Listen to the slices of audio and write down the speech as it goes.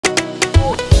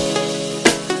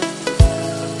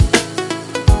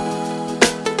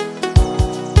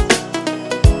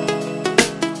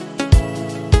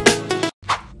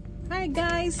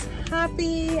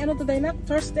Happy, ano today na?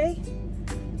 Thursday?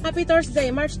 Happy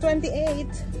Thursday, March 28.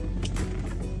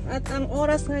 At ang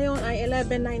oras ngayon ay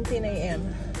 11:19 AM.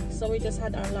 So we just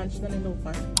had our lunch na ni Lupa.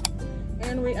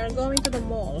 And we are going to the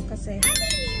mall kasi... I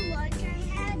didn't eat lunch, I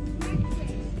had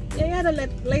breakfast. Yeah, you had a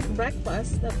late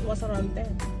breakfast that was around 10.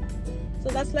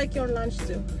 So that's like your lunch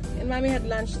too. And Mommy had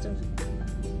lunch too.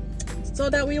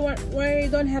 So that we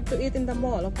don't have to eat in the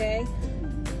mall, okay?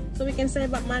 So we can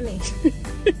save up money.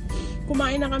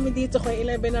 Kumain na kami dito kay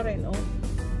 11 na rin, oh.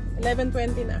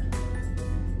 11:20 na.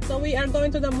 So we are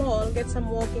going to the mall, get some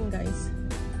walking, guys.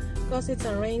 Because it's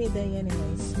a rainy day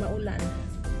anyways. Maulan.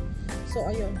 So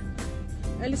ayun.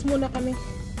 Alis muna kami.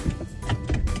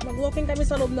 Mag-walking kami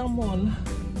sa loob ng mall.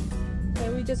 And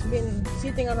we just been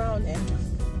sitting around and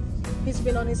he's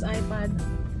been on his iPad.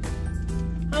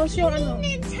 How's your ano?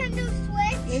 Nintendo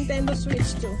Switch? Nintendo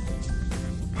Switch too.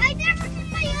 I never did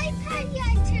my iPad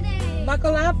yet today.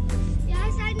 Buckle up?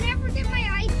 Yes, I never did my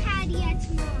iPad yet,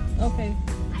 Mom. Okay.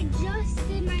 I just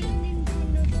did my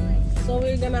Nintendo Switch. So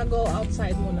we're gonna go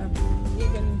outside muna.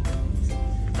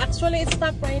 Actually, it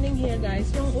stopped raining here,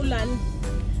 guys. Yung ulan,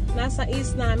 nasa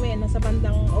east namin, nasa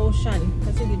bandang ocean.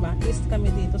 Kasi diba, east kami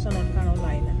dito sa North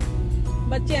Carolina.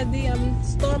 But yeah, the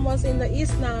storm was in the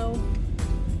east now.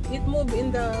 It moved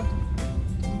in the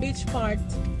beach part.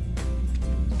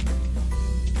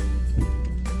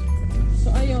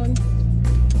 So ayun,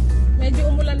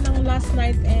 medyo umulan lang last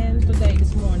night and today,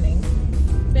 this morning.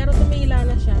 Pero tumila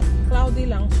na siya. Cloudy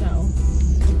lang siya, oh.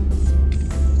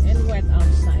 And wet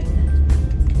outside.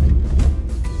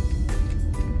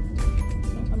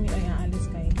 So kami ay aalis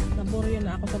kay. Naburyo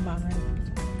na ako sa bahay.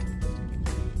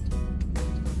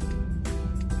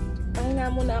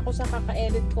 Pahinga muna ako sa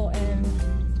kaka-edit ko and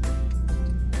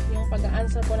yung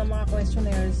pag-answer ko ng mga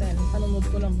questionnaires and panunod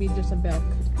ko ng video sa Belk.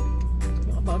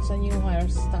 Yung about sa new hire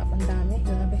stuff. Ang dami.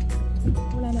 Grabe.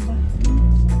 Wala na ba?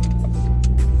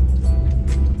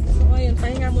 So ayun,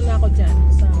 pahinga muna ako dyan.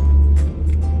 So,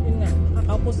 yun nga,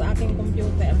 kakaupo sa aking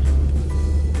computer.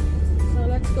 So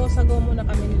let's go. Sago muna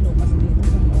kami ni Lucas dito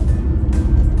sa mall.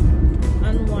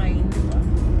 Unwind. Diba?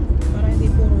 Para hindi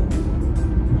puro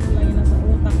ano lang yun nasa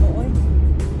utak ko. Oy.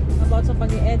 About sa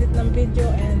pag-i-edit ng video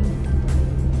and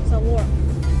sa work.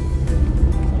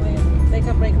 So ayun, take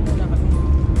a break muna kami.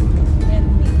 And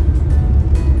me.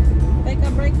 Take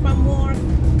a break from work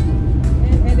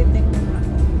and editing muna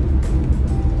ako.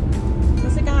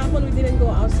 Kasi kahapon we didn't go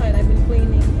outside. I've been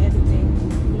cleaning, editing,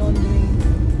 laundry,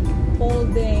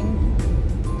 folding,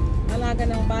 alaga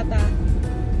ng bata,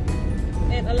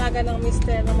 and alaga ng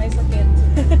mister na may sakit.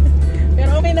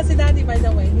 Pero okay na si Daddy, by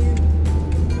the way.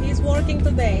 He's working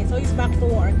today, so he's back to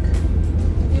work.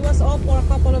 He was off for a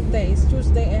couple of days,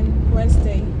 Tuesday and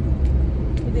Wednesday.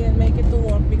 He didn't make it to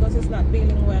work because he's not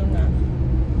feeling well nga.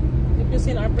 If you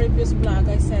seen our previous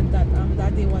vlog, I said that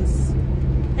Daddy was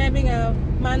having a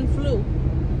man flu.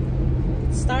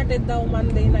 It started daw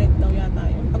Monday night daw yata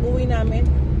yun. Pag-uwi namin,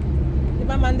 di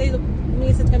ba Monday,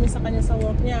 umisit kami sa kanya sa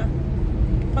work niya.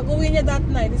 Pag-uwi niya that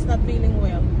night, he's not feeling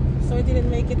well. So he didn't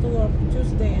make it to work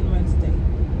Tuesday and Wednesday.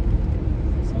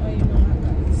 So ayun na nga,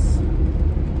 guys.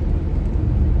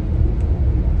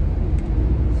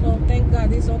 So thank God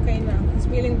he's okay now.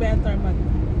 He's feeling better, but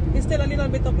he's still a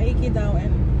little bit of achy daw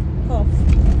and cough.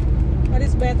 But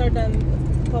it's better than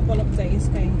a couple of days.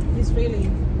 Okay? He's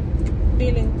really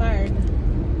feeling tired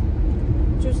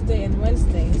Tuesday and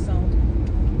Wednesday. So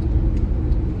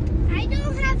I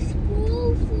don't have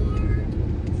school for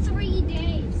 3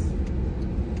 days.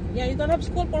 yeah, you don't have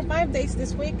school for 5 days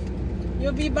this week.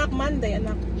 You'll be back Monday,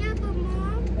 anak. Yeah, but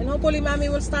Mom, And hopefully Mommy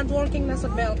will start working na sa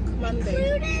Belk Monday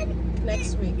included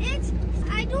next week.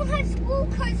 I don't have school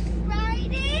because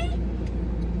Friday,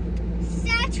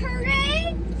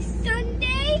 Saturday,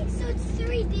 Sunday, so it's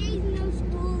 3 days no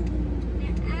school.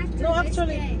 After No, this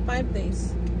actually day. 5 days.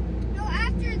 No,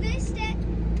 after this day,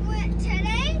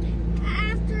 today,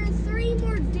 after 3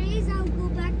 more days, I'll go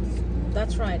back to school.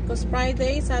 That's right. Because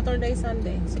Friday, Saturday,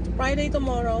 Sunday. So Friday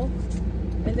tomorrow,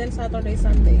 and then Saturday,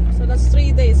 Sunday. So that's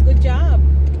 3 days. Good job.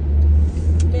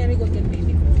 Very good din,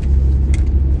 baby ko.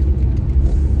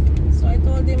 So I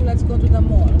told him, let's go to the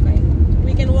mall, okay?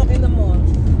 We can walk in the mall.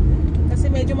 Kasi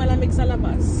medyo malamig sa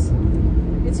labas.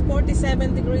 It's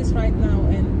 47 degrees right now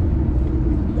and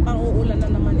mukhang uulan na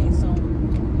naman eh. So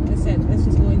I said, let's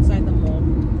just go inside the mall.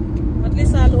 At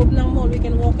least sa loob ng mall, we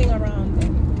can walking around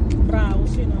and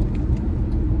browse, you know.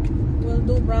 We'll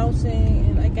do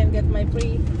browsing and I can get my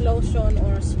free lotion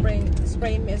or spray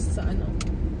mist sa ano.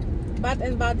 Bath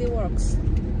and Body Works.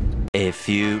 A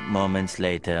few moments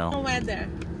later. Ang weather,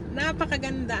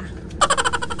 napakaganda.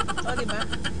 O, diba?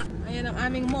 Ayan ang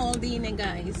aming mall din eh,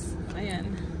 guys. Ayan.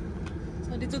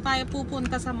 So dito tayo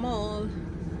pupunta sa mall.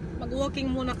 Mag-walking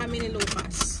muna kami ni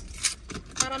Lucas.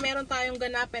 Para meron tayong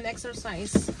ganapin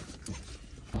exercise.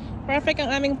 Perfect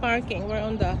ang aming parking. We're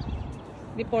on the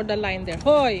before the line there.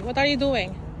 Hoy, what are you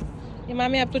doing? Yung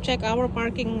mami have to check our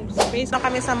parking space. Na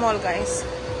kami sa mall, guys.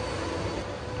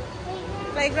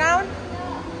 Playground?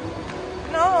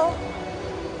 No.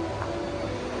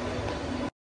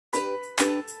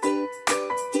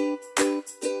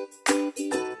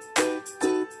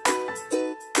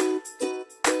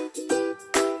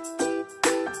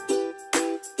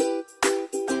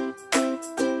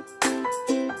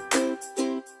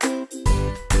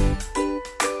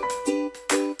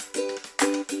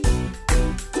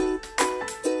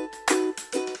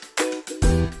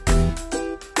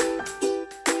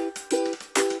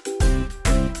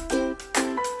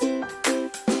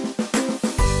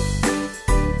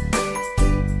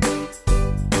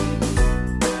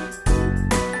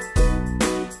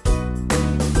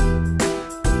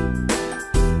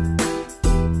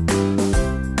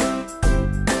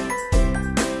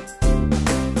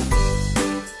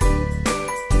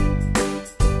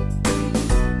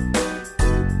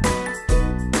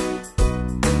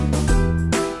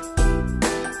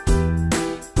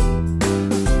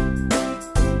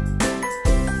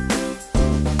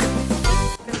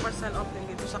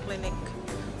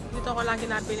 Lagi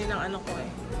nabili ng ano ko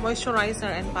moisturizer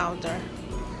and powder.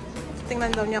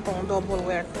 Tingnan daw niya kung double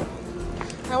wear to.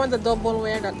 I want the double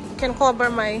wear that can cover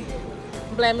my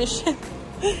blemish.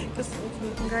 Because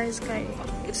guys,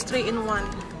 it's 3 in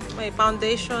 1. May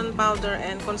foundation, powder,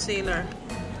 and concealer.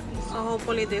 So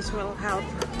hopefully this will help.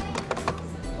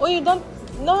 Oh, you don't?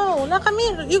 No, not come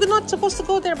here. You're not supposed to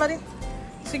go there, buddy.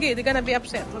 Sige, they're gonna be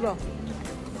upset. Hello.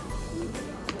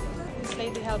 This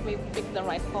lady helped me pick the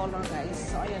right color,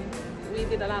 guys. So ayan. We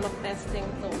did a lot of testing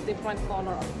to different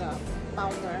color of the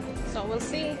powder. So we'll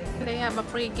see. They have a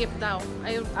free gift now.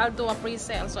 I'll do a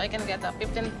pre-sale so I can get a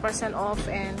 15% off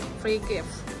and free gift.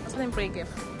 What's the name free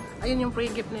gift? Ayun yung free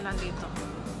gift nila dito.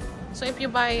 So if you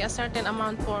buy a certain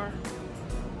amount for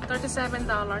 $37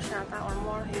 yata or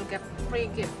more, you get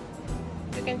free gift.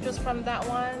 You can choose from that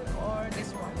one or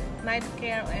this one. Night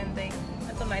care and day.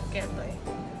 Ito night care to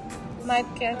Night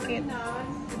care kit.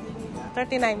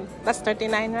 39. That's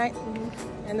 39, right?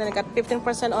 And then I got 15%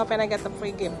 off and I get the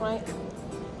free gift, right?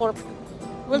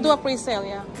 We'll do a pre-sale,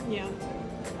 yeah. Yeah.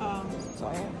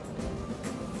 So yeah.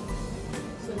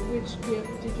 So which gift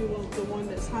did you want? The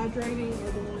one that's hydrating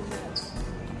or the one that's...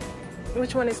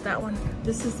 Which one is that one?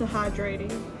 This is the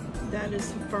hydrating. That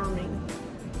is firming.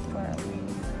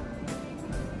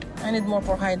 I need more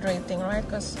for hydrating, right?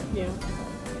 Cause yeah,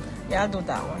 I'll do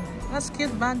that one. That's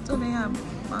cute bag too. They have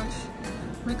much.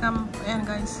 Ayan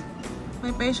guys.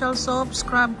 May facial soap,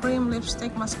 scrub cream,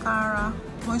 lipstick, mascara,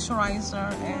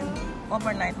 moisturizer, and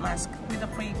overnight mask with a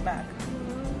free bag.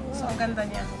 So ang ganda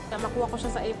niya. Makuha ko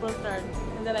siya sa April 3rd.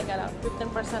 And then I got a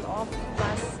 15% off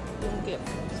plus yung gift.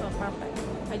 So perfect.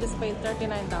 I just paid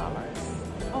 $39.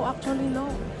 Oh, actually no.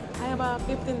 I have a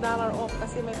 $15 off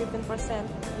kasi may 15%.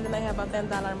 And then I have a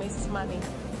 $10 Macy's money.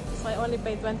 So I only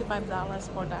paid $25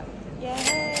 for that.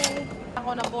 Yay!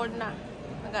 Ako na board na.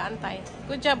 Nag-aantay.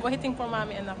 Good job waiting for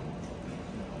mommy, anak.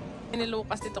 Ni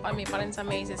Lucas dito kami pa rin sa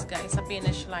Macy's, guys, sa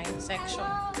finish line section.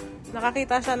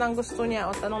 Nakakita siya ng gusto niya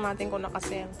o tanong natin kung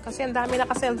nakasale. Kasi ang dami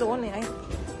nakasale doon eh.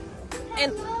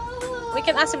 And we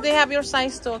can ask if they have your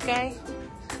size too, okay?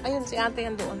 Ayun si ate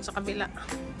yan doon sa kabila.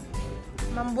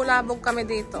 Mambulabog kami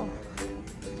dito.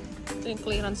 Ito yung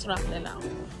clearance rack nila.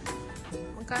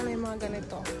 Magkano yung mga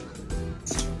ganito?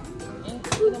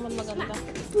 Hindi naman maganda.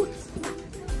 Ito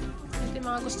yung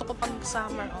mga gusto ko pag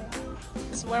summer.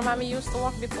 This is where mommy used to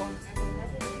work before.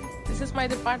 This is my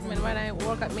department when I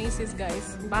work at Macy's,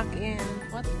 guys. Back in,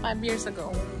 5 years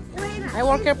ago. I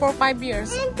worked here for 5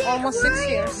 years. Almost 6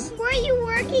 years. Were you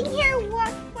working here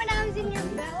when I was in your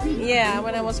belly? Yeah,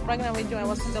 when I was pregnant with you, I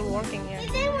was still working here.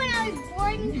 And then when I was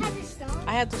born, you had to stop?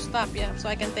 I had to stop, yeah,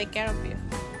 so I can take care of you.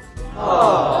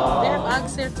 Oh, they have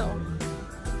Uggs here too.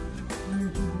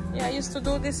 Yeah, I used to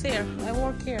do this here. I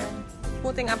work here.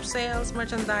 Putting up sales,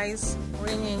 merchandise,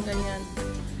 ringing, ganyan,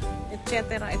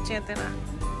 etc. etc.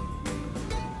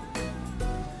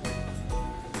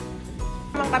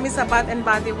 Kami sa Bath and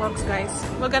Body Works, guys.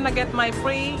 We're gonna get my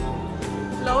free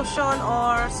lotion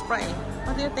or spray.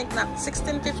 What do you think na?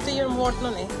 16.50 yung worth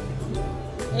nun eh.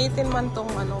 18 man tong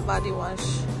body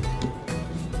wash.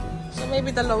 So maybe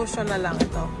the lotion na lang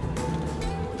ito.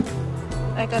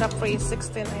 I got a free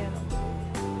 16. Ayan.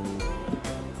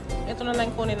 Ito na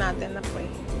lang kunin natin na free.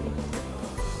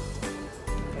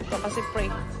 Ito kasi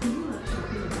free.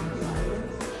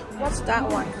 What's that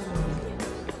one?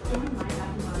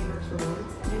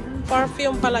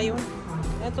 Perfume pala yun.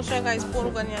 Ito siya guys,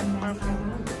 puro ganyan, perfume.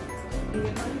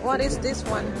 What is this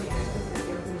one?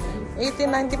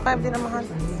 18.95 din ang mahal.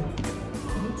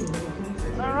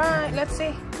 Alright, let's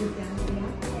see.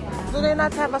 Do they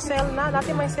not have a sale na?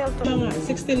 Dati may sale to.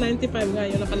 16.95 nga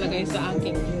yung nakalagay sa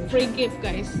aking free gift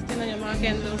guys. Tignan nyo mga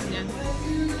candles niyan.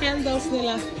 Candles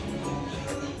nila.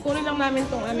 Kunin lang namin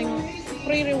tong aming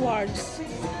free rewards.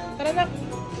 Tara na.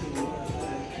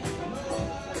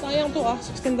 Sayang to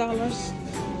 $16.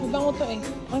 Mabango to eh.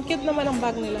 Ang cute naman ang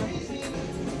bag nila.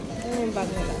 Ano yung bag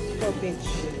nila? For beach.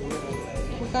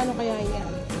 Magkano kaya yan?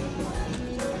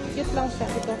 Cute lang siya.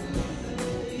 Ito.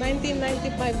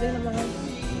 19.95 din naman.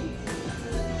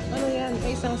 Ano yan?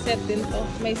 Ay, isang set din to.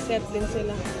 May set din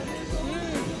sila.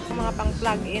 Mga pang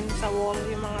plug-in sa wall.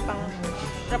 Yung mga pang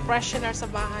refreshener sa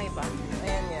bahay ba?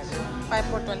 Ayan yan.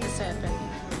 5 for 27.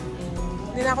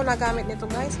 Hindi na ako nagamit nito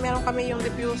guys. Meron kami yung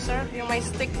diffuser. Yung may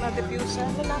stick na diffuser.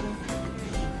 Ano lang?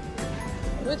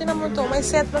 Buti na mo to. May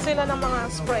set na sila ng mga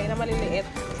spray na maliliit.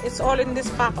 It's all in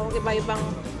this pack. O iba-ibang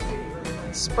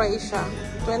spray siya.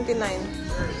 29.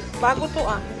 Bago to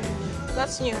ah.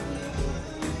 That's new.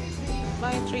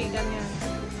 Buy 3, ganyan.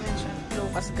 Ayan siya.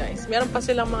 Lucas guys. Meron pa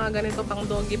silang mga ganito pang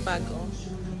doggy bag. Oh.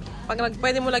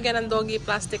 Pwede mo lagyan ng doggy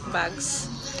plastic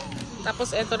bags.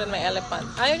 Tapos ito rin may elephant.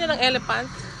 Ayaw niya ng elephant.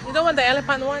 You don't want the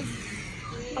elephant one.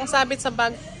 Pang sabit sa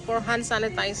bag for hand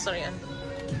sanitizer yan.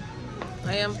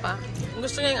 Ayan pa.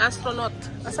 Gusto niya yung astronaut.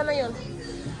 Asan na yun?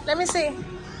 Let me see.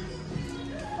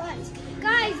 What?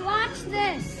 Guys, watch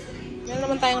this. Meron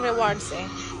naman tayong rewards eh.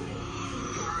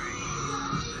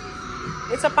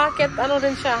 It's a packet, ano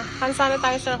rin siya. Hand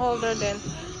sanitizer holder din.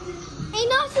 And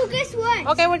also, guess what?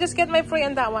 Okay, we'll just get my free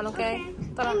on that one, okay?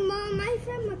 Tara. And Mom, my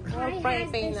friend McCray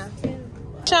has Pay this na. too.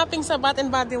 Shopping sa Bath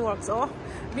and Body Works, oh.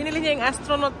 Binili niya yung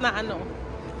astronaut na ano,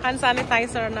 hand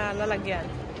sanitizer na lalagyan.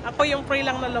 Ako yung free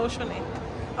lang na lotion eh.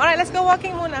 Alright, let's go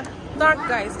walking muna. Dark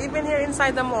guys, even here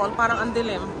inside the mall, parang ang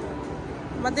dilim.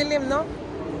 Madilim, no?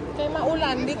 Kaya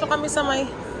maulan. Dito kami sa may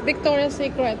Victoria's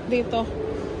Secret dito.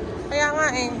 Kaya nga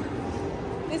eh.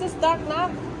 This is dark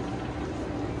now.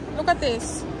 Look at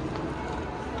this.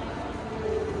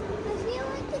 I feel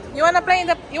like it's You wanna play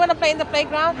in the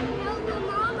playground? no,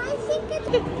 Mom. I think it's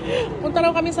Punta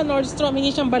raw kami sa Nordstrom,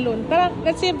 hingi siyang balloon. Tara,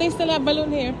 let's see if they still have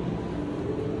balloon here.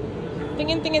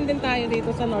 Tingin-tingin din tayo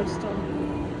dito sa Nordstrom.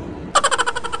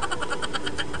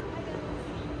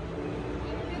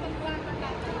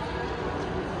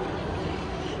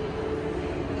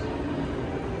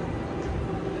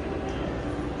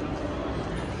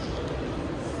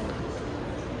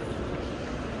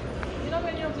 You know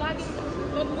when you're vlogging,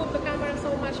 don't move the camera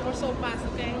so much or so fast,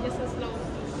 okay? Just a slow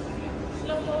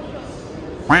motion.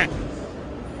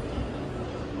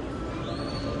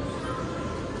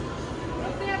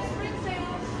 They have spring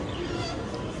sale.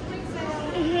 Spring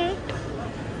sale.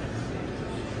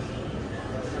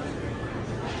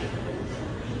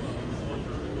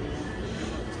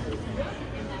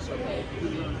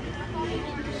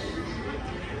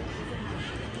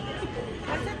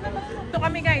 Dito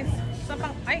kami guys.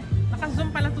 Naka-zoom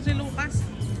pala to si Lucas.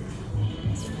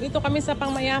 Dito kami sa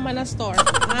pangmayaman na store.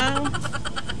 Ang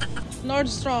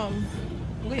Nordstrom.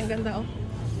 Uy, ang ganda oh.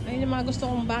 Ayun yung mga gusto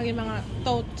kong bagay, mga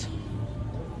tote.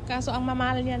 Kaso ang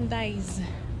mamahal niyan, dies.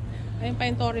 Ayun pa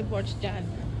yung Tory boards dyan.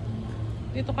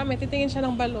 Dito kami, titingin siya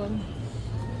ng balloon.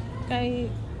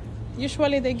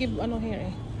 Usually they give here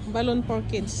eh, balloon for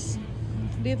kids.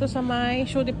 Dito sa may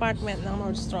shoe department ng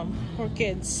Nordstrom for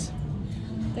kids.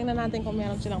 Tingnan natin kung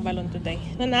meron silang balloon today.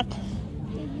 Nanak.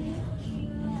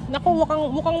 Naku,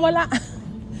 mukhang wala.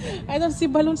 I don't see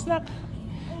balloons, nak.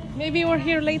 Maybe we're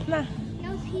here late na.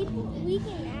 no people. We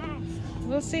can ask.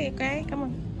 We'll see, okay? Come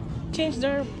on. Change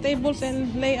their tables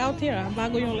and layout here, ah.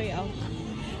 Bago yung layout.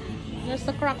 There's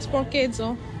the Crocs for kids,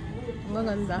 oh.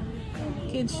 Maganda.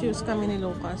 Kids shoes kami ni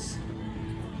Lucas.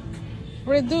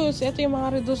 Reduce. Ito yung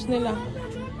mga reduce nila. We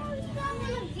got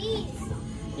one of these.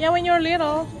 Yeah, when you're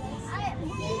little.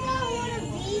 We got one of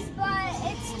these, but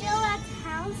it's still at the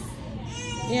house.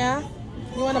 Yeah?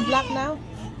 You want a black now?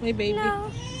 My baby. No.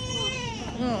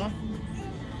 Oh.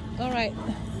 Alright.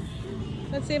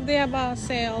 Let's see if they have a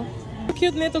sale.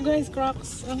 Cute nito guys,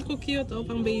 Crocs. Ang cute, oh,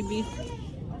 pang baby.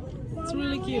 It's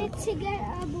really cute. To get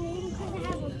a balloon because I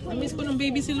have a plane. Namiss ko ng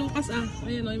baby si Lucas, ah.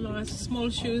 Ayan, oh, yung mga small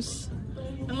shoes.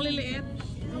 Ang liliit.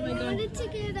 Oh my I God. wanted to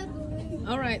get a balloon.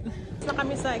 Alright. Na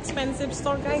kami sa expensive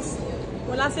store, guys.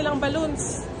 Wala silang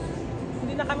balloons.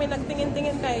 Hindi na kami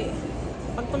nagtingin-tingin kay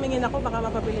pag tumingin ako, baka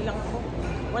mapabili lang ako.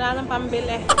 Wala nang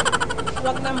pambili.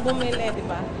 Huwag nang bumili, di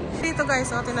ba? Dito guys,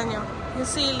 oh, tingnan nyo. Yung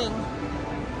ceiling.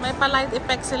 May pa-light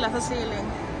effect sila sa ceiling.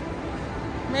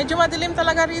 Medyo madilim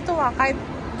talaga rito, ah. Kahit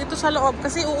dito sa loob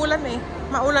kasi uulan eh.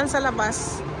 Maulan sa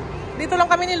labas. Dito lang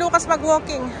kami ni Lucas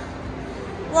mag-walking.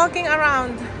 Walking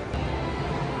around.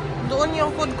 Doon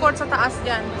yung food court sa taas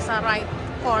dyan, sa right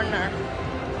corner.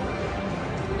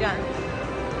 Yan.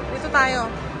 Dito tayo.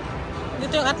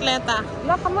 Dito yung atleta.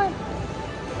 Look, come on.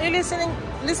 Are you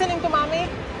listening to mommy?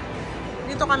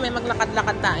 Dito kami,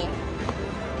 maglakad-lakad tayo.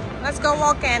 Let's go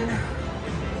walking.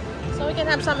 So we can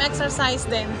have some exercise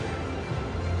then.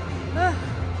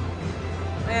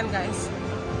 Ayan guys.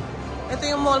 Ito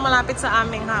yung mall malapit sa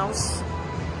aming house.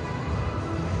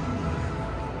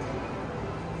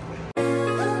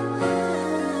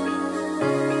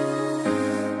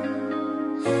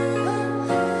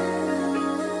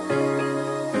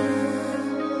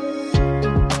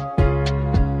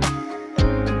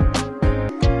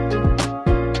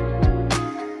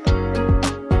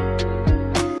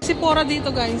 Sephora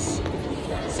dito guys.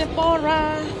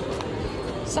 Sephora.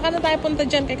 Saka na tayo punta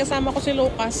dyan kaya kasama ko si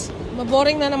Lucas.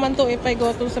 Maboring na naman to if I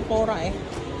go to Sephora eh.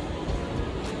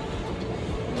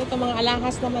 Dito mga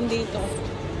alahas naman dito.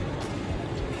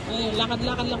 Ayun,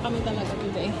 lakad-lakad lang kami talaga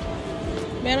today.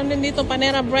 Meron din dito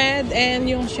Panera Bread and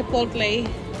yung Chipotle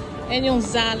and yung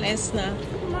Zales na.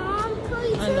 Mom, can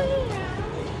you turn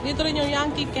around? Dito rin yung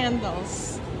Yankee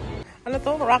Candles. Ano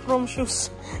to? Rock room shoes.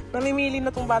 Namimili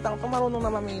na tong batang to. Marunong na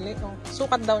mamili. Oh,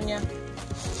 sukat daw niya.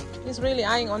 He's really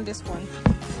eyeing on this one.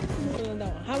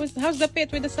 How's the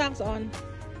pit with the socks on?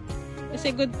 Is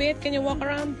it good pit? Can you walk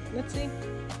around? Let's see.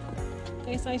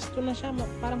 Okay, size 2 na siya.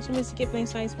 Parang sumisikip na yung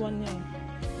size 1 niya.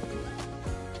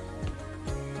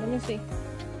 Let me see.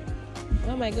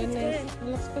 Oh my goodness. It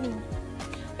looks good.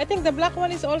 I think the black one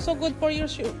is also good for your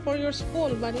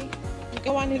school, buddy.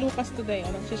 Ikaw ni Lucas today.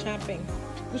 Ano siya shopping.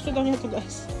 Gusto daw niya ito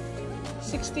guys.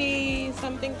 60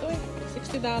 something to eh.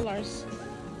 $60.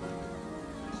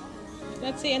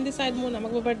 Let's see and decide muna.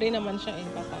 Magbe-birthday naman siya eh.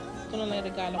 Baka ito na lang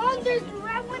yung regalo ko. Mom, there's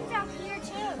red ones out here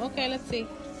too. Okay, let's see.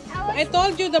 I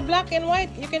told you the black and white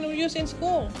you can use in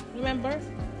school. Remember?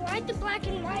 Why the black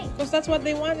and white? Because that's what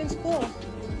they want in school.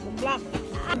 The black.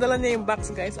 Dala niya yung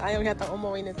box guys. Ayaw yatang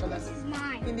umuwi nito na. This is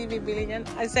mine. Hindi bibili niyan.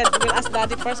 I said we'll ask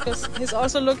daddy first because he's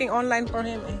also looking online for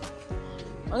him eh.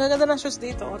 Ang gaganda ng shoes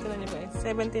dito. O, tingnan niyo guys.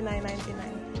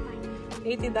 $79.99.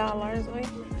 $80. Oy.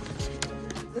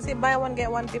 Kasi buy one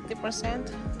get one 50%.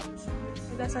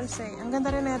 It doesn't say. Ang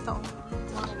ganda rin ito.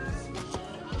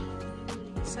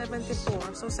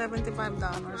 74. So $75.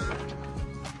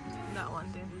 That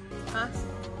one din. Ha?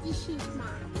 This is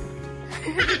mine.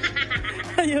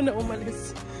 Ayun na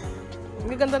umalis.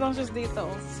 Ang ganda ng shoes dito.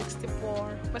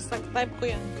 64. Basta type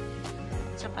ko yan.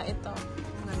 Tsaka ito.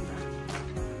 Ang ganda.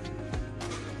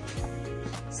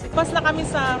 Pas na kami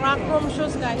sa rock room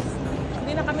shoes guys.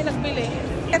 Hindi na kami nagbili.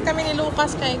 At kami ni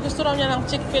Lucas kay gusto raw niya ng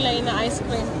Chick-fil-A na ice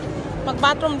cream.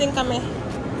 Mag-bathroom din kami.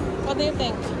 What do you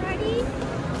think? Ready?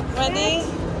 Ready?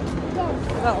 Go.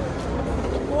 Go.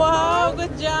 Wow,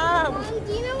 good job. Mom,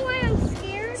 do you know why I'm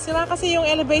scared? Sira kasi yung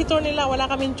elevator nila.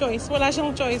 Wala kaming choice. Wala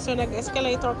siyang choice. So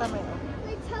nag-escalator kami. Can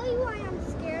I tell you why I'm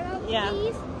scared of Yeah.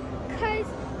 these?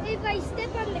 Because if I step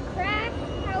on the crack,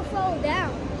 I'll fall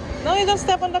down. No, you don't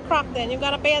step on the crack then. You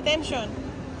gotta pay attention.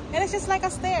 And it's just like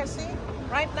a stair, see?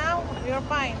 Right now, you're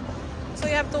fine. So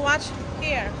you have to watch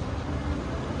here.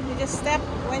 You just step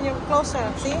when you're closer,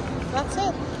 see? That's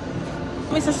it.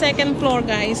 Kami sa second floor,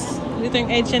 guys. Dito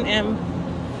yung H&M.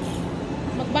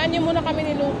 Magbanyo muna kami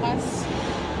ni Lucas.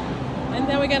 And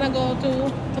then we're gonna go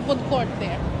to the food court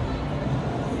there.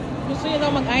 Gusto niya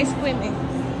daw mag-ice cream eh.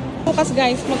 Lucas,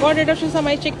 guys, mag-order daw siya sa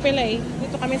may Chick-fil-A.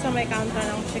 Dito kami sa may counter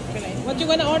ng Chick-fil-A. What you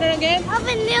gonna order again? A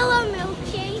vanilla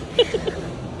milkshake.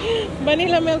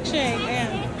 Vanilla milkshake.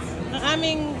 Ayan. Ang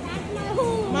aming That's my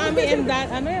whole mommy and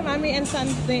dad, ano yun? Mommy and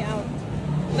son's day out.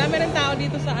 Dami rin tao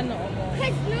dito sa ano.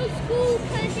 Because no school,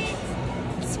 because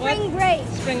it's spring break.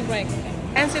 Spring break.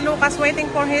 And si Lucas waiting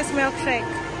for his milkshake.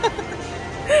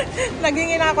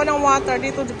 Naghingi na ako ng water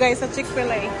dito guys sa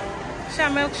Chick-fil-A. Siya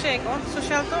milkshake. Oh,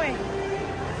 social to eh.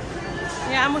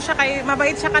 Hayaan mo siya kay,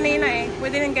 mabait siya kanina eh.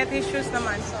 We didn't get his shoes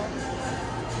naman. So,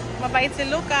 mabait si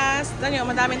Lucas. Danyo,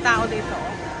 madaming tao dito.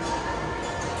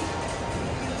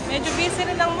 Medyo busy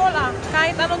rin ang mall ah.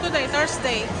 Kahit ano today,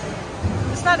 Thursday.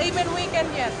 It's not even weekend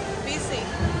yet. Busy.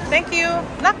 Thank you.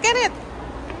 Nak, get it.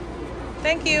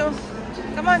 Thank you.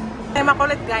 Come on. Ay,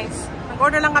 makulit guys.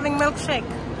 Nag-order lang kaming milkshake.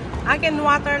 Akin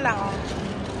water lang oh.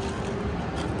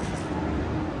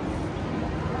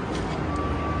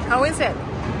 How is it?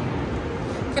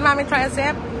 Can mommy try a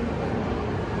sip?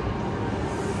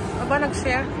 Aba,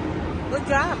 nag-share. Good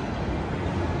job.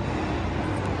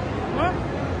 Huh?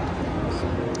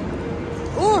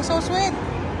 Ooh, so sweet.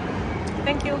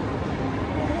 Thank you.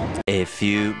 A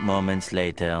few moments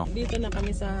later. Dito na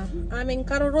kami sa aming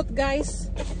karurot,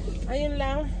 guys. Ayun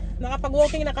lang.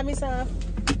 Nakapag-walking na kami sa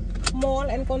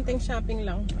mall and konting shopping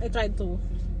lang. I tried to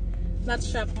not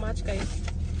shop much guys.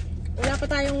 Wala pa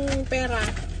tayong pera.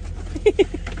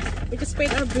 We just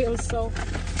paid our bills, so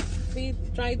we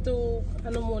tried to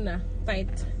muna,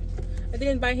 tight. I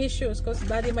didn't buy his shoes because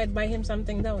daddy might buy him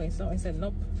something daw eh. So I said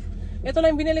nope. Ito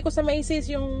lang binili ko sa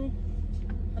Macy's, yung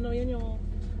yung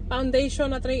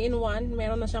foundation na 3-in-1.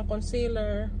 Meron na siyang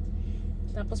concealer,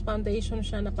 tapos foundation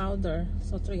siya na powder.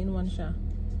 So 3-in-1 siya.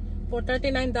 For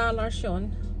 $39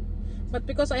 yun. But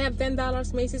because I have $10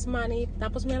 Macy's money,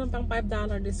 tapos meron pang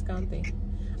 $5 discount eh.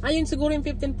 Ayun siguro yung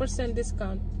 15%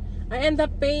 discount. I end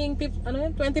up paying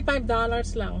 $25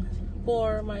 lang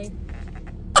for my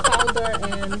powder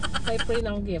and may free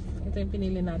ng gift. Ito yung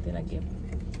pinili natin na gift.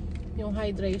 Yung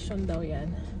hydration daw yan.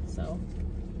 So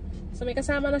may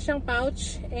kasama na siyang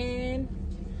pouch and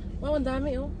wow, ang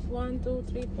dami oh. 1,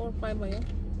 2, 3, 4, 5 ba yun?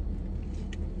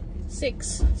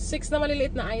 6 na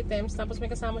maliliit na items, tapos may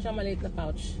kasama siyang maliit na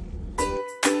pouch.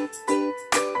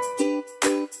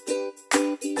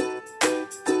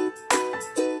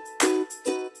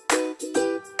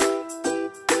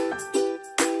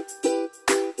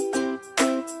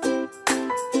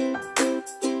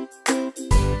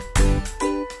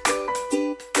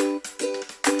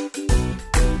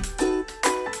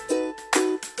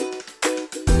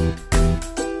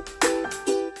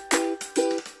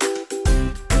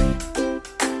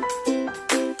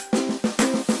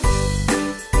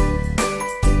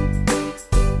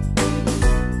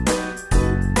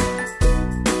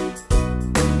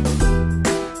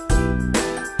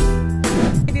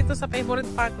 Sa favorite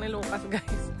park ni Lucas,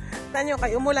 guys. Tanyo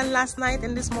kay umulan last night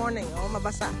and this morning. Oh,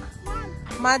 mabasa.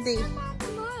 Muddy.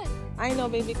 I know,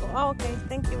 baby ko. Oh, okay.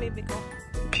 Thank you, baby ko.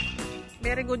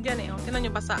 Very good yan eh. Oh, tinan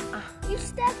nyo, basa.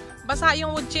 Basa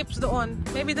yung wood chips doon.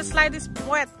 Maybe the slide is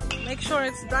wet. Make sure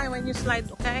it's dry when you slide,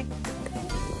 okay?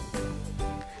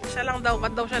 Siya lang daw.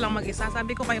 Ba't daw siya lang mag-isa?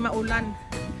 Sabi ko kay maulan.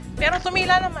 Pero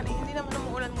tumila naman eh. Hindi naman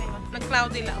umuulan ngayon.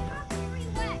 Nag-cloudy lang.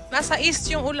 Nasa east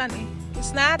yung ulan eh. It's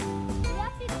not?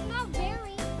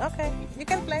 Okay, you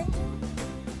can play.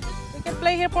 You can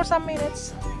play here for some minutes.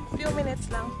 Few minutes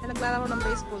lang. Naglalaro ng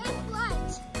baseball doon.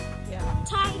 Yeah.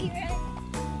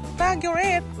 Tiger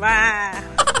it. Wah!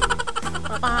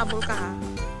 Papahabol ka ha.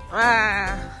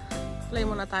 Wah! Play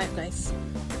muna tayo guys.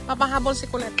 Papahabol si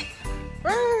Kulit.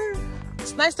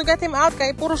 It's nice to get him out kay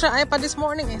puro siya iPad this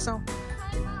morning eh. So,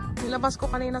 nilabas ko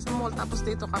kanina sa mall tapos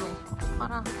dito kami.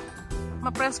 Para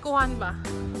mapreskuhan ba?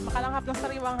 Makalanghap ng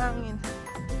sariwang hangin.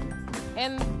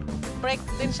 And break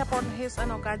din siya for his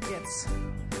gadgets.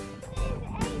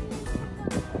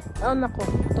 Oh nako,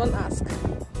 don't ask.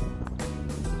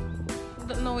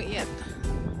 Don't know it yet.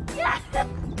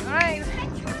 Alright.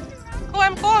 Oh,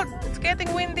 I'm cold. It's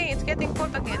getting windy. It's getting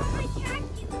cold again.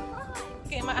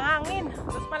 Okay, mahangin.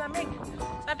 Mas malamig.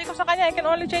 Sabi ko sa kanya, I can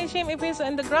only change him if he's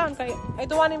in the ground. Kaya I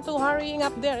don't want him to hurrying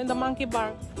up there in the monkey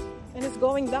bar. And it's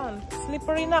going down.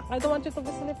 Slippery knock. I don't want you to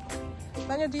be slippery.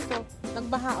 Tanyo dito,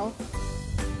 nagbaha oh.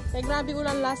 May grabe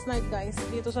ulan last night guys,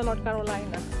 dito sa North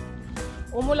Carolina.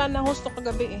 Umulan na husto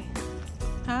kagabi eh.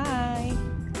 Hi!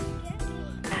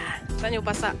 Tanyo,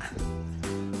 basa.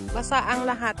 Basa ang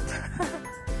lahat.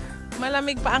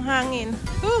 Malamig pa ang hangin.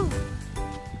 Woo!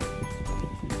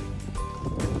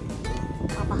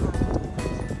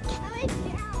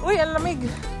 Uy, ang lamig.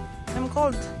 I'm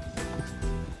cold.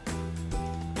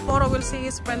 Tomorrow we'll see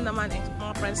his friend naman eh.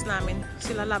 Mga friends namin.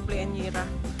 Sila Lovely and Yira.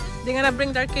 They're gonna bring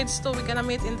their kids too. We're gonna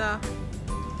meet in the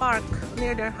park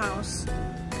near their house.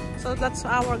 So that's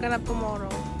our ganap tomorrow.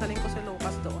 Taling ko si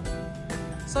Lucas doon.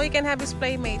 So he can have his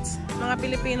playmates. Mga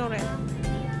Pilipino rin.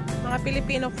 Mga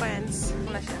Filipino friends.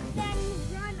 Na siya. Then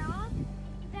run up,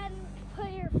 then put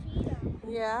your feet up.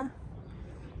 Yeah.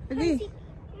 Sige.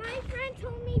 My friend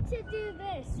told me to do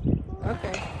this.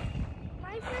 Okay.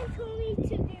 My friend told me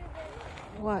to do this.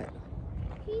 What?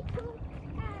 He told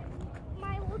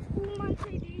my old school,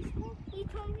 Monterey Day School, he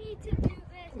told me to do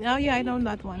this. Oh yeah, I know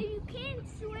that one. If you can't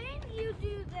swim, you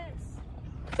do this.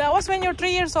 That was when you're 3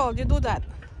 years old. You do that.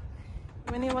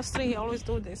 When he was 3, he always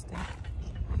do this thing.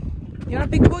 You're a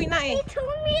big boy na eh. He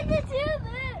told me to do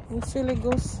this. Yung silly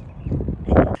goose.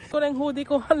 Ito na yung hoodie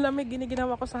ko. Ang lamig.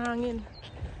 Giniginawa ko sa hangin.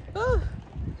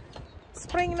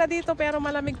 Spring na dito pero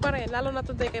malamig pa rin. Lalo na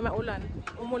today kay maulan.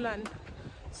 Umulan.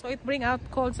 So it bring out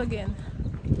colds again.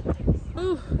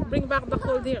 Bring back the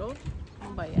cold here. Oh.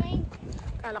 Ano ba yan?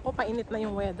 Kala ko painit na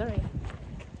yung weather eh.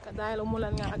 Dahil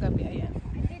umulan nga kagabi. Ayan.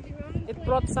 It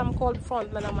brought some cold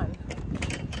front na naman.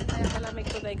 Kaya malamig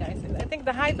today guys. I think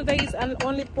the high today is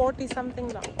only 40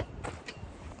 something lang.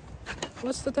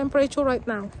 What's the temperature right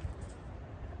now?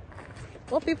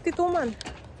 Oh, 52 man.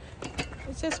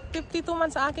 It says 52 man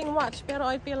sa aking watch. Pero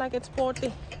I feel like it's 40.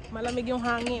 Malamig yung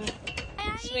hangin.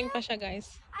 Swing pa siya,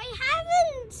 guys. I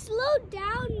haven't slowed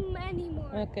down anymore.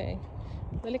 Okay.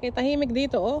 Dali kay tahimik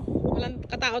dito, oh. Walang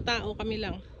katao-tao, kami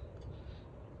lang.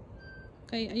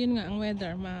 Okay, ayun nga ang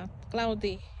weather.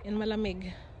 Cloudy and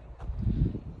malamig.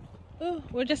 Oh,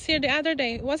 we're just here the other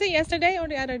day. Was it yesterday or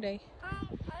the other day?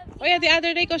 Oh yeah, the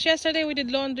other day, because yesterday we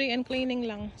did laundry and cleaning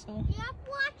lang. So. Yep,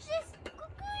 watch this.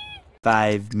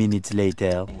 5 minutes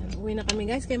later. Ayan, uwi na kami,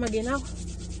 guys, kay Maginaw.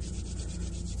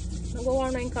 Nag-war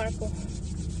na yung car ko.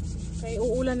 Kaya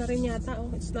uulan na rin yata.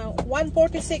 Oh, it's now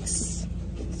 1:46.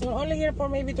 So we're only here for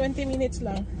maybe 20 minutes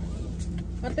lang.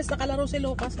 At least nakalaro si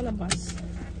Loka sa labas.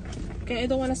 Kaya I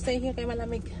don't wanna stay here kay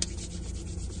malamig.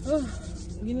 Oh,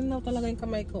 ginanaw talaga yung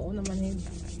kamay ko. Oh, namanhid.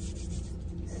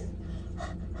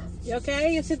 You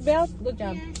okay? You seat belt? Good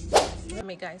job.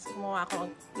 Kami, guys, gumawa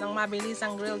ako ng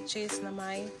mabilisang grilled cheese na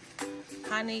may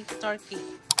honey turkey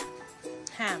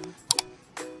ham.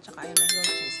 Tsaka ayun, may grilled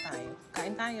cheese tayo.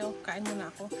 Kain tayo. Kain muna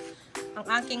ako. Ang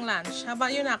aking lunch. How about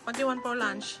you, Nak? What do you want for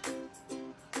lunch?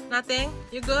 Nothing?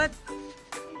 You good?